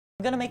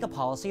I'm gonna make a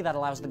policy that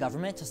allows the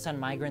government to send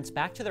migrants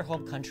back to their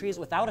home countries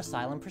without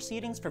asylum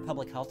proceedings for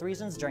public health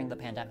reasons during the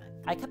pandemic.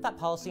 I kept that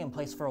policy in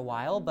place for a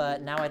while,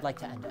 but now I'd like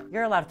to end it.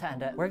 You're allowed to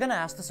end it. We're gonna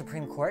ask the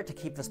Supreme Court to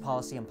keep this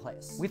policy in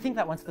place. We think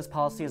that once this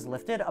policy is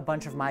lifted, a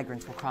bunch of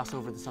migrants will cross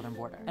over the southern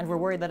border. And we're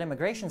worried that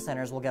immigration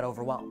centers will get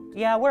overwhelmed.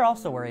 Yeah, we're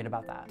also worried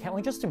about that. Can't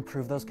we just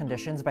improve those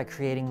conditions by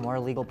creating more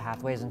legal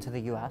pathways into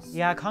the US?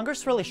 Yeah,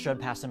 Congress really should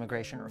pass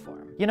immigration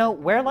reform. You know,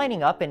 we're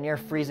lining up in near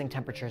freezing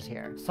temperatures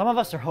here. Some of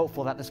us are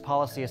hopeful that this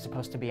policy is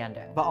supposed to be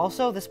ended. But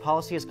also, this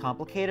policy is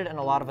complicated and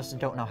a lot of us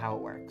don't know how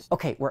it works.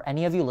 Okay, were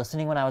any of you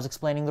listening when I was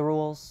explaining the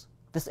rules?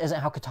 This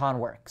isn't how Catan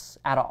works,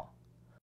 at all.